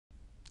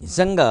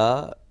నిజంగా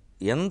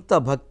ఎంత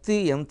భక్తి,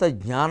 ఎంత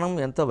జ్ఞానం,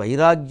 ఎంత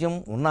వైరాగ్యం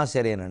ఉన్నా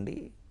సరేనండి,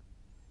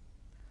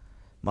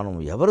 మనం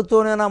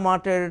ఎవరితోనైనా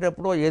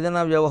మాట్లాడేటప్పుడు,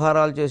 ఏదైనా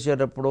వ్యవహారాలు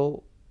చేసేటప్పుడు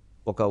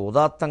ఒక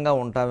ఉదాత్తంగా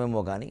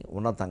ఉంటామేమో కానీ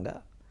ఉన్నతంగా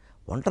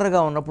ఒంటరిగా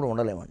ఉన్నప్పుడు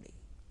ఉండలేమండి.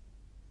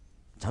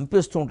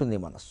 చంపేస్తూ ఉంటుంది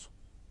మనస్సు.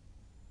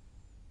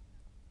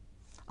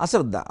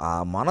 అసలు ఆ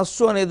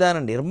మనస్సు అనే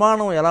దాని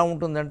నిర్మాణం ఎలా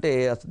ఉంటుందంటే,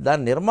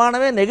 దాని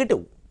నిర్మాణమే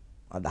నెగిటివ్.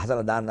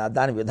 అసలు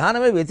దాని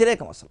విధానమే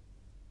వ్యతిరేకం. అసలు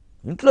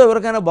ఇంట్లో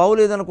ఎవరికైనా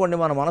బాగులేదనుకోండి,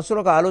 మన మనస్సులో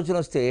ఒక ఆలోచన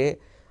వస్తే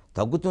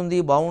తగ్గుతుంది,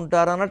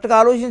 బాగుంటారు అన్నట్టుగా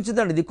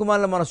ఆలోచించదండి.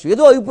 దిక్కుమాలిన మనస్సు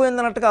ఏదో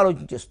అయిపోయింది అన్నట్టుగా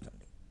ఆలోచించేస్తుంది.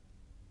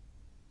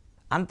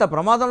 అంత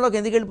ప్రమాదంలోకి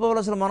ఎందుకు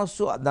వెళ్ళిపోవాలి అసలు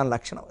మనస్సు? దాని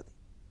లక్షణం అది.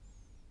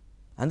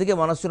 అందుకే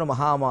మనస్సును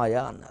మహామాయ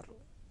అన్నారు.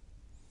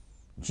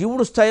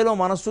 జీవుడు స్థాయిలో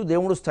మనస్సు,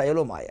 దేవుడు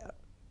స్థాయిలో మాయ.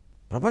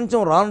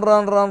 ప్రపంచం రాను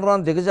రాను రాను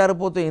రాను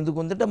దిగజారిపోతే ఎందుకు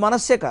ఉందంటే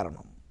మనస్సే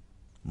కారణం.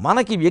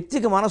 మనకి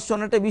వ్యక్తికి మనస్సు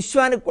అన్నట్టే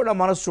విశ్వానికి కూడా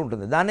మనస్సు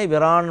ఉంటుంది. దాన్ని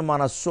విరాణ్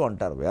మనస్సు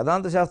అంటారు.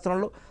 వేదాంత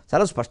శాస్త్రంలో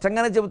చాలా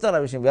స్పష్టంగానే చెబుతారు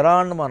ఆ విషయం.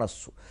 విరాణ్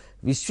మనస్సు,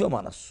 విశ్వ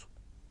మనస్సు.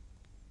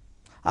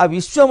 ఆ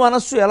విశ్వ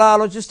మనస్సు ఎలా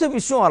ఆలోచిస్తే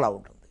విశ్వం అలా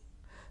ఉంటుంది.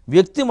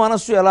 వ్యక్తి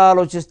మనస్సు ఎలా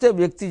ఆలోచిస్తే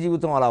వ్యక్తి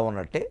జీవితం అలా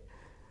ఉన్నట్టే,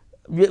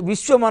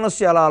 విశ్వ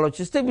మనస్సు ఎలా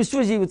ఆలోచిస్తే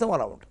విశ్వ జీవితం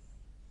అలా ఉంటుంది.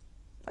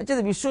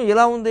 అంటే విశ్వం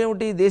ఎలా ఉంది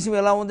ఏమిటి, దేశం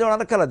ఎలా ఉంది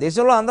అనక్కల.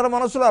 దేశంలో అందరి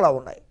మనస్సులు అలా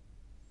ఉన్నాయి.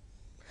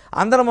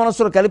 అందరి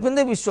మనస్సులు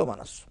కలిపిందే విశ్వ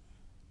మనస్సు.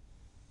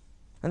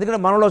 ఎందుకంటే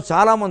మనలో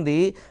చాలామంది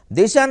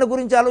దేశాన్ని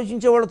గురించి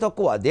ఆలోచించేవాళ్ళు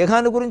తక్కువ,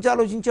 దేహాన్ని గురించి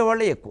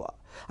ఆలోచించేవాళ్ళే ఎక్కువ.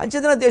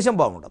 అంచేతనే దేశం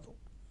బాగుండదు.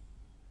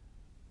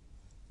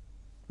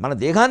 మన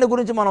దేహాన్ని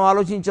గురించి మనం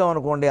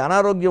ఆలోచించామనుకోండి,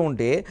 అనారోగ్యం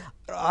ఉంటే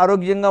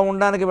ఆరోగ్యంగా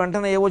ఉండడానికి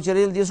వెంటనే ఏవో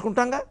చర్యలు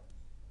తీసుకుంటాంగా.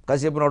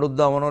 కాసేపు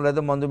నడుద్దామనో,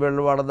 లేదా మందు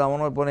బెళ్ళు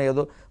వాడదామనో, పోనీ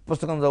ఏదో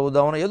పుస్తకం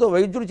చదువుదామనో, ఏదో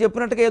వైద్యుడు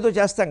చెప్పినట్టుగా ఏదో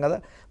చేస్తాం కదా.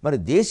 మరి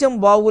దేశం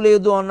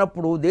బాగులేదు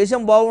అన్నప్పుడు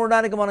దేశం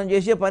బాగుండడానికి మనం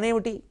చేసే పని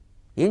ఏమిటి,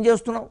 ఏం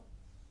చేస్తున్నాం?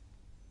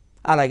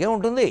 అలాగే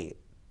ఉంటుంది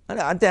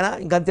అని. అంతేనా?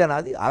 ఇంకంతేనా?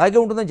 అది అలాగే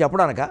ఉంటుందని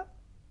చెప్పడానిక?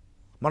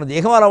 మన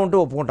దేహం అలా ఉంటే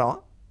ఒప్పుకుంటామా?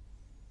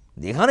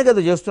 దేహానికి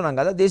ఏదో చేస్తున్నాం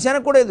కదా,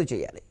 దేశానికి కూడా ఏదో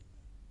చేయాలి.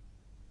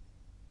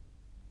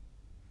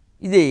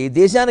 ఇది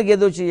దేశానికి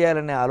ఏదో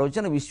చేయాలనే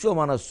ఆలోచన విశ్వ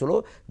మనస్సులో,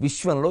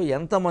 విశ్వంలో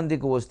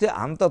ఎంతమందికి వస్తే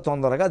అంత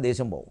తొందరగా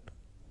దేశం బాగుంటుంది.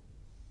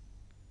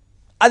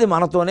 అది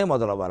మనతోనే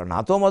మొదలవ్వాలి,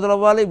 నాతో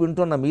మొదలవ్వాలి,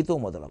 వింటున్న మీతో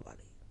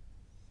మొదలవ్వాలి.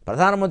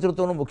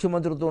 ప్రధానమంత్రితోనూ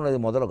ముఖ్యమంత్రితోనూ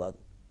అది మొదలు కాదు.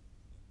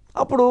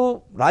 అప్పుడు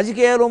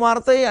రాజకీయాలు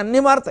మారతాయి,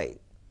 అన్నీ మారతాయి.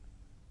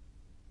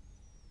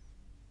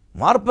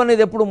 మార్పు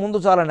అనేది ఎప్పుడు ముందు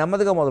చాలా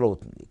నెమ్మదిగా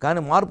మొదలవుతుంది, కానీ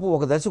మార్పు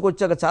ఒక దశకు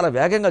వచ్చాక చాలా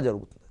వేగంగా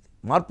జరుగుతుంది.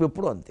 మార్పు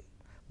ఎప్పుడు అంతే,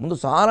 ముందు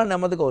చాలా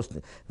నెమ్మదిగా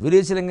వస్తుంది.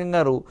 వీరేశలింగం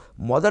గారు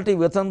మొదటి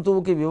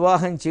వితంతువుకి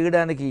వివాహం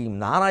చేయడానికి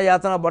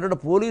నానాయాతన పడ్డ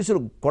పోలీసులు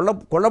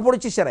కొళ్ళపొడి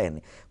చేశారు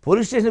ఆయన్ని.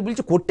 పోలీస్ స్టేషన్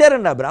పిలిచి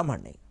కొట్టారండి ఆ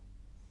బ్రాహ్మణ్ణి.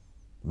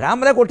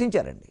 బ్రాహ్మణే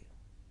కొట్టించారండి.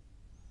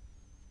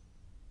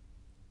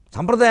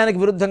 సంప్రదాయానికి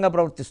విరుద్ధంగా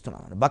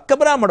ప్రవర్తిస్తున్నామని. బక్క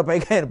బ్రాహ్మడు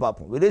పైగా ఆయన.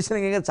 పాపం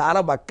వీరేశలింగం గారు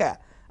చాలా బక్క.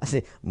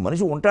 అసలు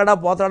మనిషి ఉంటాడా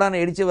పోతాడా అని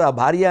ఏడిచే ఆ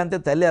భార్య అంతే,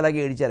 తల్లి అలాగే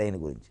ఏడిచారు ఆయన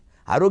గురించి.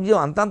 ఆరోగ్యం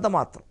అంతంత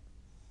మాత్రం.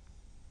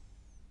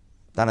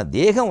 తన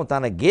దేహం,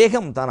 తన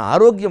గేహం, తన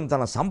ఆరోగ్యం,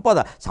 తన సంపద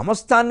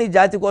సమస్తాన్ని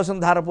జాతి కోసం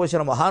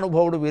ధారపోసిన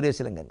మహానుభావుడు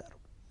వీరేశలింగం గారు.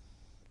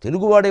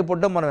 తెలుగువాడే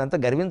పుట్టడం మనం ఎంత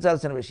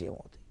గర్వించాల్సిన విషయం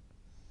అవుతుంది.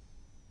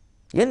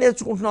 ఏం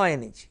నేర్చుకుంటున్నాం ఆయన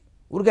నుంచి?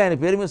 ఊరికి ఆయన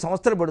పేరు మీద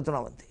సంస్థలు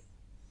పెడుతున్నాం అంతే.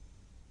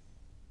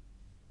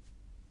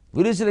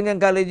 వీరేశలింగం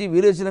కాలేజీ,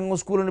 వీరేశలింగం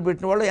స్కూల్ని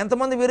పెట్టిన వాళ్ళు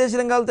ఎంతమంది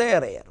వీరేశలింగాలు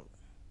తయారయ్యారు?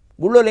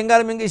 గుళ్ళో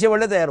లింగాలు మింగేసే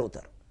వాళ్ళే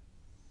తయారవుతారు.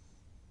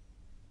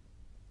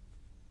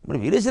 మరి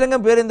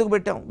వీరేశలింగం పేరు ఎందుకు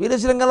పెట్టాం?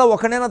 వీరేశలింగంలో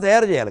ఒకనైనా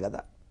తయారు చేయాలి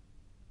కదా.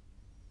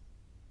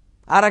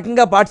 ఆ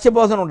రకంగా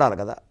పాఠ్యబోధన ఉండాలి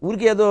కదా.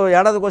 ఊరికి ఏదో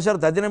ఏడాదికి ఒకసారి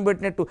తద్దినం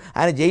పెట్టినట్టు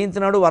ఆయన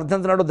జయించినాడు,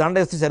 వర్ధంతినాడు, దండ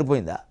వేస్తే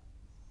సరిపోయిందా?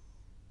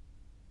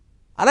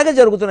 అలాగే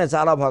జరుగుతున్నాయి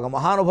చాలా భాగం.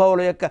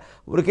 మహానుభావుల యొక్క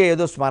ఊరికే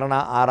ఏదో స్మరణ,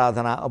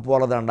 ఆరాధన,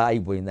 పూలదండ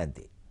అయిపోయింది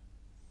అంతే.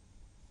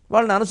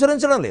 వాళ్ళని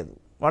అనుసరించడం లేదు,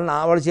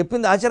 వాళ్ళు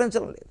చెప్పింది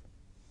ఆచరించడం లేదు.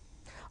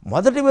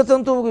 మొదటి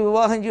వితంతువుకు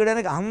వివాహం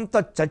చేయడానికి అంత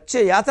చచ్చే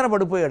యాతన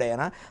పడిపోయాడు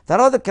ఆయన.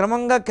 తర్వాత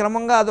క్రమంగా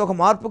క్రమంగా అదొక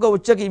మార్పుగా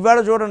వచ్చాక ఈవేళ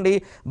చూడండి,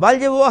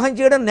 బాల్య వివాహం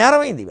చేయడం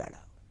నేరమైంది ఈవేళ.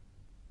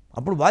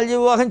 అప్పుడు బాల్య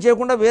వివాహం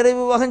చేయకుండా వేరే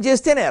వివాహం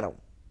చేస్తే నేరం,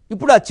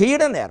 ఇప్పుడు ఆ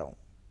చేయడం నేరం.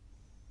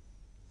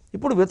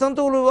 ఇప్పుడు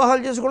వితంతువులు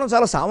వివాహాలు చేసుకోవడం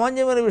చాలా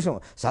సామాన్యమైన విషయం.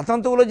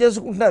 సతంతువులు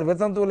చేసుకుంటున్నారు,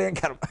 వితంతువులు ఏం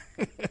కర్మ.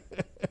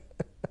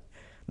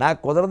 నాకు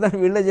కుదరదని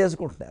వీళ్ళే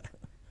చేసుకుంటున్నారు.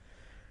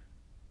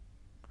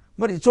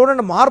 మరి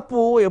చూడండి, మార్పు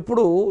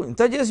ఎప్పుడు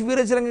ఇంత చేసి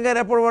వీరేశలింగం గారు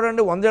ఎప్పుడు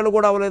వాడండి? 100 ఏళ్ళు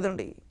కూడా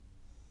అవ్వలేదండి.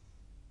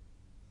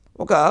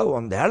 ఒక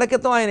 100 ఏళ్ల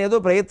క్రితం ఆయన ఏదో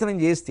ప్రయత్నం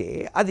చేస్తే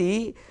అది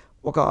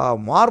ఒక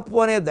మార్పు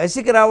అనే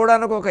దశకి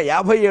రావడానికి ఒక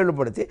 50 ఏళ్ళు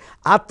పడితే,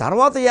 ఆ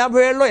తర్వాత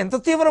 50 ఏళ్ళలో ఎంత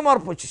తీవ్ర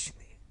మార్పు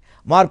వచ్చేసింది.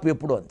 మార్పు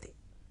ఎప్పుడు అంతే.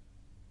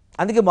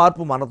 అందుకే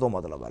మార్పు మనతో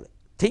మొదలవ్వాలి.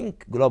 థింక్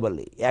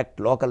గ్లోబల్లీ, యాక్ట్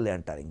లోకల్లీ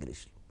అంటారు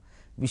ఇంగ్లీష్లో.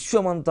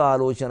 విశ్వమంతా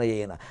ఆలోచన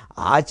అయిన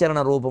ఆచరణ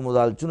రూపము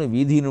దాల్చున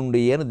వీధి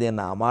నుండి అని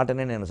దీన్ని, ఆ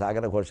మాటనే నేను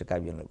సాగర ఘోష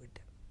కావ్యంలో పెట్టాను.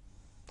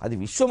 అది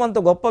విశ్వమంత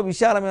గొప్ప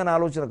విశాలమైన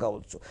ఆలోచన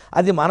కావచ్చు.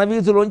 అది మన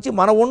వీధిలోంచి,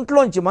 మన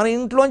ఒంట్లోంచి, మన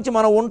ఇంట్లోంచి,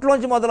 మన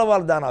ఒంట్లోంచి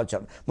మొదలవ్వాలి దాని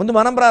ఆలోచన. ముందు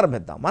మనం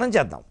ప్రారంభిద్దాం, మనం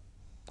చేద్దాం.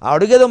 ఆ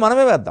అడుగేదో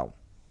మనమే వేద్దాం.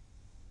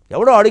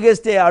 ఎవడో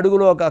అడుగేస్తే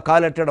అడుగులో ఒక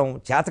కాలెట్టడం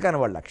చేతకాని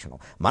వాళ్ళ లక్షణం.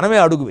 మనమే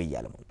అడుగు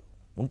వెయ్యాలి. ముందు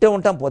ఉంటే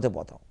ఉంటాం, పోతే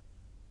పోతాం.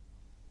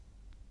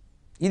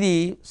 ఇది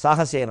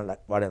సాహసేన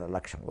వాడిన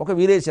లక్షణం, ఒక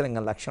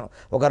వీరేశలింగం లక్షణం,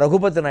 ఒక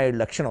రఘుపతి నాయుడు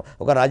లక్షణం,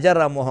 ఒక రాజా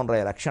రామ్మోహన్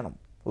రాయ్ లక్షణం,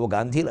 ఓ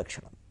గాంధీ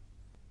లక్షణం.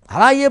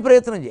 అలా అయ్యే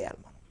ప్రయత్నం చేయాలి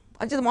మనం.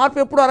 అంచేది మార్పు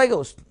ఎప్పుడు అలాగే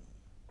వస్తుంది.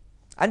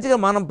 అంతేగా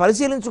మనం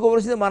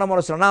పరిశీలించుకోవాల్సింది మన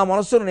మనస్సు. నా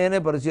మనస్సును నేనే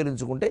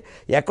పరిశీలించుకుంటే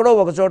ఎక్కడో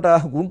ఒక చోట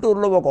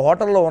గుంటూరులో ఒక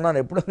హోటల్లో ఉన్నాను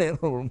ఎప్పుడో నేను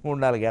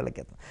 3-4 ఏళ్ల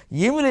క్రితం.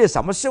 ఏమీ లేదు,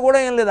 సమస్య కూడా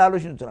ఏం లేదు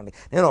ఆలోచించడానికి.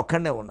 నేను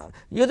ఒక్కడనే ఉన్నాను.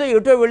 ఏదో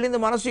ఎటో వెళ్ళింది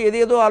మనస్సు,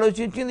 ఏదేదో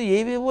ఆలోచించింది,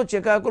 ఏవేవో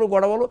చికాకులు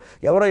గొడవలు,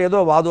 ఎవరో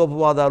ఏదో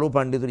వాదోపవాదాలు,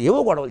 పండితులు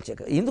ఏవో గొడవలు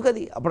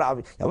ఎందుకది అప్పుడు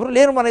ఎవరు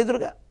లేరు మన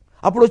ఎదురుగా.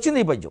 అప్పుడు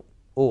వచ్చింది ఈ పద్యం.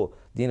 ఓ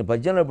దీని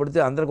పద్యంలో పెడితే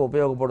అందరికి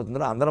ఉపయోగపడుతుందో,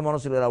 అందరి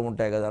మనసులు ఎలా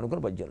ఉంటాయి కదా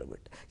అనుకుని పద్యంలో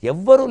పెట్టి.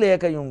 ఎవ్వరూ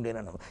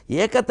లేకయుండినను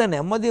ఏకత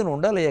నెమ్మది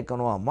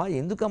ఉండలేకను. అమ్మ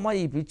ఎందుకమ్మా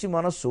ఈ పిచ్చి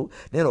మనస్సు,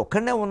 నేను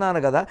ఒక్కడనే ఉన్నాను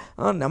కదా,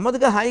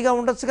 నెమ్మదిగా హాయిగా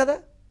ఉండొచ్చు కదా,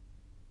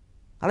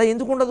 అలా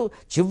ఎందుకు ఉండదు?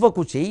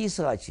 చివ్వకు చేయి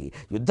సాచి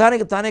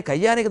యుద్ధానికి తానే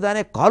కయ్యానికి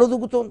తానే కాలు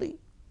దుగ్గుతోంది.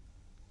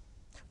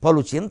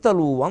 పలు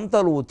చింతలు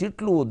వంతలు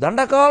తిట్లు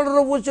దండకాలు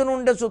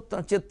రవ్వుచునుండే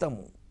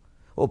చిత్తము.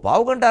 ఓ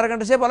పావు గంట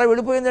అరగంట సేపు అలా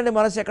వెళ్ళిపోయిందండి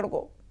మనసు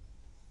ఎక్కడికో.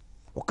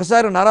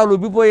 ఒక్కసారి నరాలు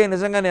ఉబ్బిపోయే,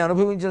 నిజంగా నేను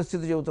అనుభవించిన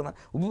స్థితి చెబుతున్నా.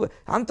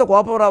 అంత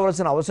కోపం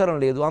రావాల్సిన అవసరం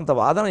లేదు, అంత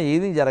వాదన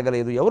ఏదీ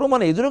జరగలేదు, ఎవరు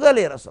మన ఎదురుగా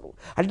లేరు అసలు.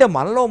 అంటే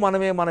మనలో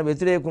మనమే మన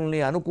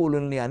వ్యతిరేకుల్ని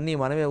అనుకూలుల్ని అన్నీ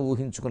మనమే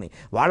ఊహించుకుని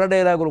వాళ్ళ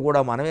డైలాగులు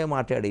కూడా మనమే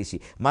మాట్లాడేసి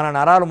మన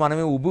నరాలు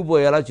మనమే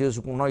ఉబ్బిపోయేలా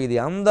చేసుకున్నాం. ఇది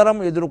అందరం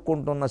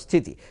ఎదుర్కొంటున్న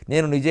స్థితి.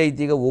 నేను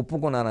నిజాయితీగా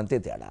ఒప్పుకున్నాను, అంతే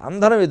తేడా.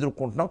 అందరం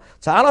ఎదుర్కొంటున్నాం,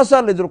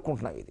 చాలాసార్లు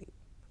ఎదుర్కొంటున్నాం. ఇది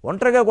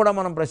ఒంటరిగా కూడా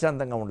మనం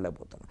ప్రశాంతంగా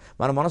ఉండలేకపోతున్నాం.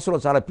 మన మనసులో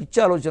చాలా పిచ్చి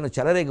ఆలోచనలు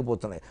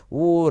చెలరేగిపోతున్నాయి.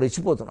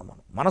 రెచ్చిపోతున్నాం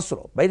మనం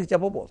మనస్సులో, బయటికి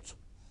చెప్పకపోవచ్చు.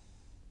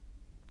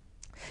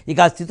 ఇక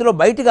ఆ స్థితిలో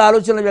బయటికి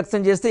ఆలోచనలు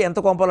వ్యక్తం చేస్తే ఎంత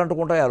కొంపలు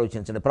అంటుకుంటాయో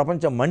ఆలోచించండి.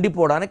 ప్రపంచం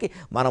మండిపోవడానికి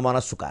మన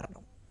మనస్సు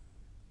కారణం.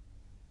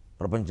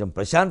 ప్రపంచం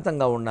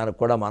ప్రశాంతంగా ఉండడానికి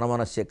కూడా మన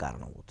మనస్సే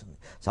కారణం అవుతుంది.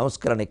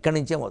 సంస్కరణ ఇక్కడి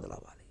నుంచే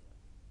మొదలవ్వాలి.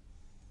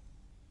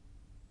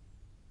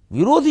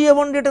 విరోధి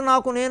ఏమండిట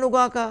నాకు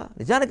నేనుగాక.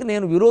 నిజానికి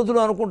నేను విరోధులు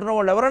అనుకుంటున్న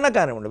వాళ్ళు ఎవరైనా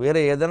కానివ్వండి,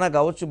 వేరే ఏదైనా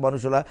కావచ్చు,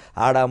 మనుషుల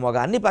ఆడ మగ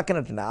అన్నీ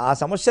పక్కనట్టండి. ఆ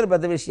సమస్యలు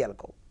పెద్ద విషయాలు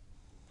కావు,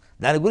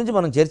 దాని గురించి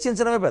మనం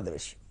చర్చించడమే పెద్ద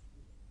విషయం.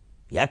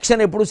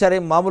 యాక్షన్ ఎప్పుడు సరే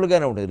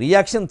మామూలుగానే ఉంటుంది,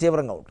 రియాక్షన్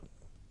తీవ్రంగా ఉంటుంది.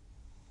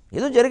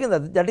 ఏదో జరిగింది,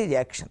 అది దట్ ఈజ్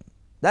యాక్షన్.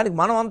 దానికి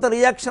మనం అంత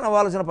రియాక్షన్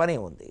అవ్వాల్సిన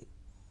పని ఉంది,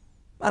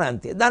 మన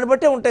అంతే. దాన్ని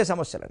బట్టే ఉంటాయి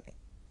సమస్యలన్నీ,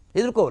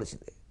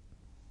 ఎదుర్కోవాల్సిందే.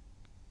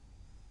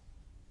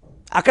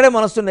 అక్కడే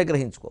మనస్సును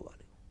నిగ్రహించుకోవాలి.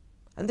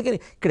 అందుకని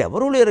ఇక్కడ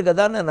ఎవరూ లేరు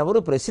కదా, నన్ను ఎవరు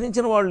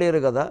ప్రశ్నించిన వాళ్ళు లేరు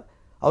కదా,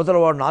 అవతల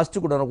వాడు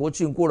నాస్తికుడు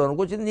అనుకోవచ్చు, ఇంకోడు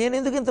అనుకోవచ్చు, నేను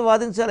ఎందుకు ఇంత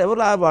వాదించాలి,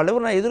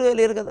 వాళ్ళెవరు నా ఎదురుగా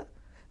లేరు కదా.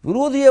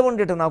 విరోధి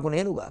ఏమండిట నాకు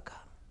నేనుగాక.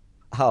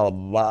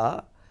 అబ్బా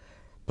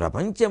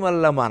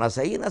ప్రపంచమల్ల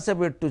మనసై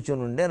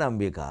నసపెట్టుచునుండే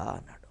నంబిక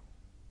అన్నాడు.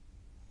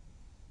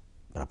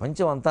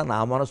 ప్రపంచం అంతా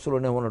నా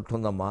మనస్సులోనే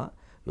ఉన్నట్టుందమ్మా.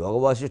 యోగ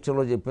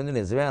వాసిష్ఠంలో చెప్పింది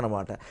నిజమే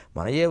అన్నమాట.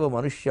 మనయేవ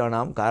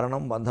మనుష్యాణం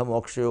కారణం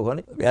బంధమోక్షయోగం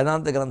అని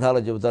వేదాంత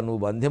గ్రంథాలు చెబుతారు.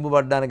 నువ్వు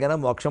బంధింపబడ్డానికైనా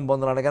మోక్షం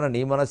పొందడానికైనా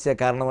నీ మనస్సే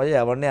కారణమయ్యి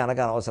ఎవరిని అనక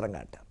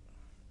అనవసరంగా అంటారు.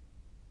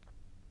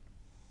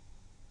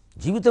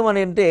 జీవితం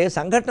అని అంటే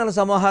సంఘటనల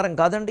సమాహారం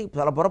కాదండి,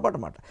 చాలా పొరపాటు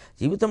మాట.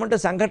 జీవితం అంటే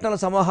సంఘటనల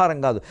సమాహారం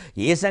కాదు.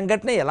 ఏ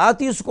సంఘటన ఎలా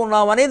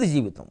తీసుకున్నావు అనేది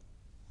జీవితం.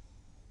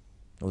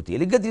 నువ్వు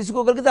తేలిగ్గా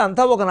తీసుకోగలిగితే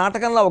అంతా ఒక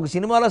నాటకంలో, ఒక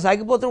సినిమాలో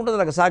సాగిపోతూ ఉంటుంది.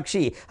 నాకు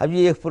సాక్షి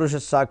అవ్యయ పురుష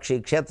సాక్షి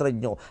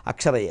క్షేత్రజ్ఞం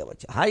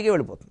అక్షరయ్యవచ్చు, హాయిగా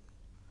వెళ్ళిపోతుంది.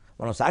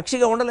 మనం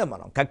సాక్షిగా ఉండలేం,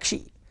 మనం కక్షి.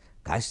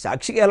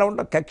 సాక్షిగా ఎలా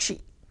ఉంటాం? కక్షి.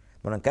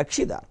 మనం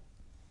కక్షిదారు.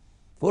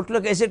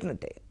 కోర్టులోకి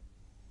వేసేటట్టే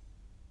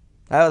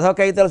అదో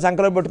కైతలు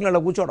సంకలం పెట్టుకుని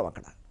అలా కూర్చోవడం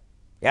అక్కడ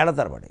ఏళ్ల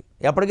తరబడి,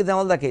 ఎప్పటికీ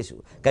తెమలదా కేసు.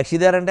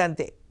 కక్షిదారంటే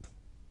అంతే.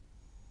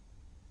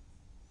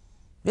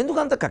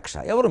 ఎందుకంత కక్ష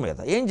ఎవరి మీద?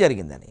 ఏం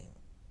జరిగిందని?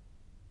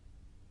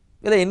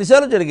 ఇలా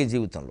ఎన్నిసార్లు జరిగే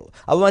జీవితంలో.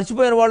 అవి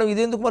మర్చిపోయిన వాళ్ళు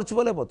ఇది ఎందుకు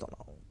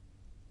మర్చిపోలేకపోతున్నాం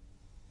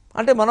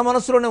అంటే మన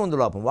మనస్సులోనే ఉంది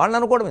లోపం. వాళ్ళని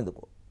అనుకోవడం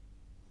ఎందుకు?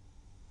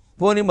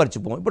 పోనీ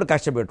మర్చిపోం, ఇప్పుడు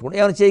కష్టపెట్టుకోండి,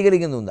 ఏమైనా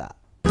చేయగలిగింది ఉందా?